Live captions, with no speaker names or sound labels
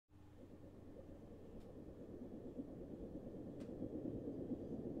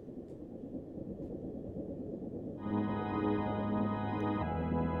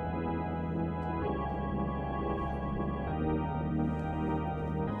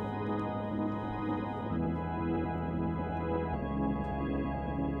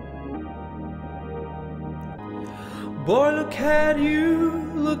Boy, look at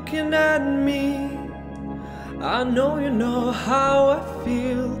you, looking at me. I know you know how I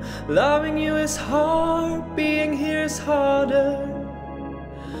feel. Loving you is hard, being here is harder.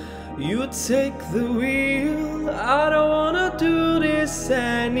 You take the wheel, I don't wanna do this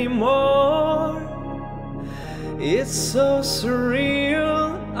anymore. It's so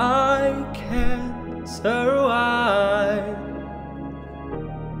surreal, I can't survive.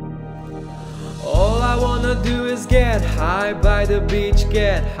 All I wanna do is get high by the beach,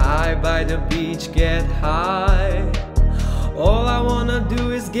 get high by the beach, get high. All I wanna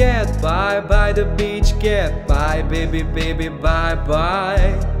do is get by the beach, get by, baby, baby, bye,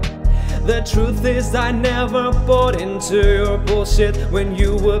 bye. The truth is I never bought into your bullshit when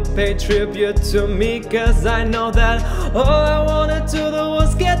you would pay tribute to me, cause I know that all I wanted to do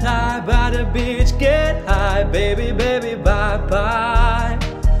was get high by the beach, get high, baby, baby, bye, bye.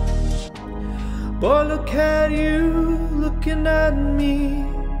 Boy, look at you, looking at me.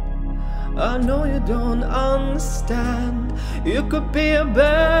 I know you don't understand. You could be a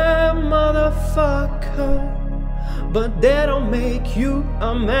bad motherfucker, but that don't make you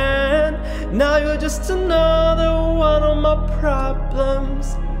a man. Now you're just another one of my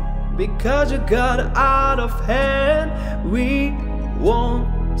problems. Because you got out of hand, we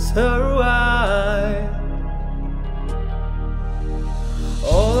won't survive.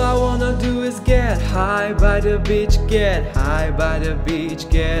 All I wanna do is get high by the beach, get high by the beach,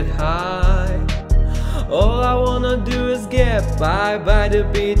 get high. All I wanna do is get by the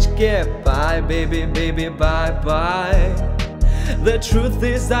beach, get by, baby, baby, bye, bye. The truth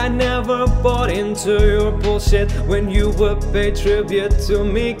is I never bought into your bullshit when you would pay tribute to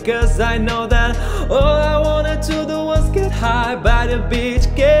me, cause I know that all I wanted to do was get high by the beach,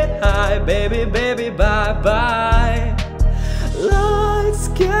 get high, baby, baby, bye, bye. Lights,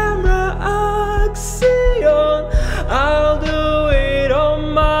 camera, action, I'll do it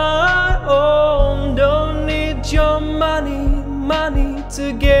on my own. Don't need your money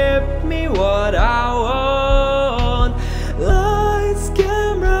to give me what I want. Lights,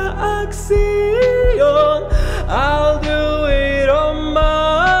 camera, action, I'll do it on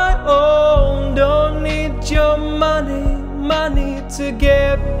my own. Don't need your money to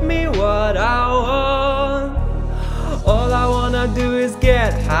give me what I want. All I wanna do is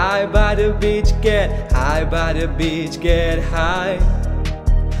get high by the beach, get high by the beach, get high.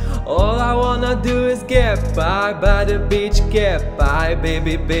 All I wanna do is get by the beach, get by,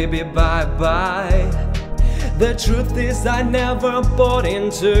 baby, baby, bye, bye. The truth is I never bought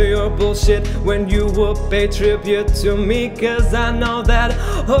into your bullshit when you would pay tribute to me, cause I know that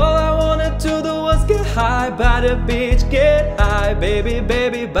all I wanted to do was get high by the beach, get high, baby,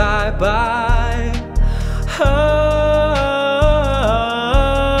 baby, bye, bye.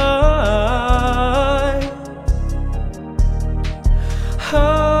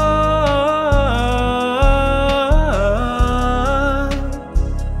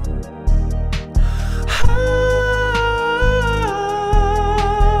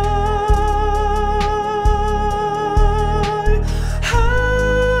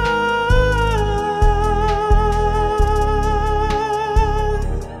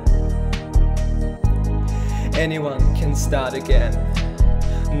 Anyone can start again,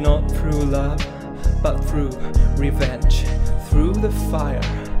 not through love, but through revenge. Through the fire,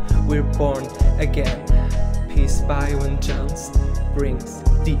 we're born again. Peace by vengeance brings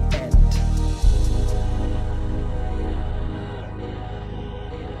the end.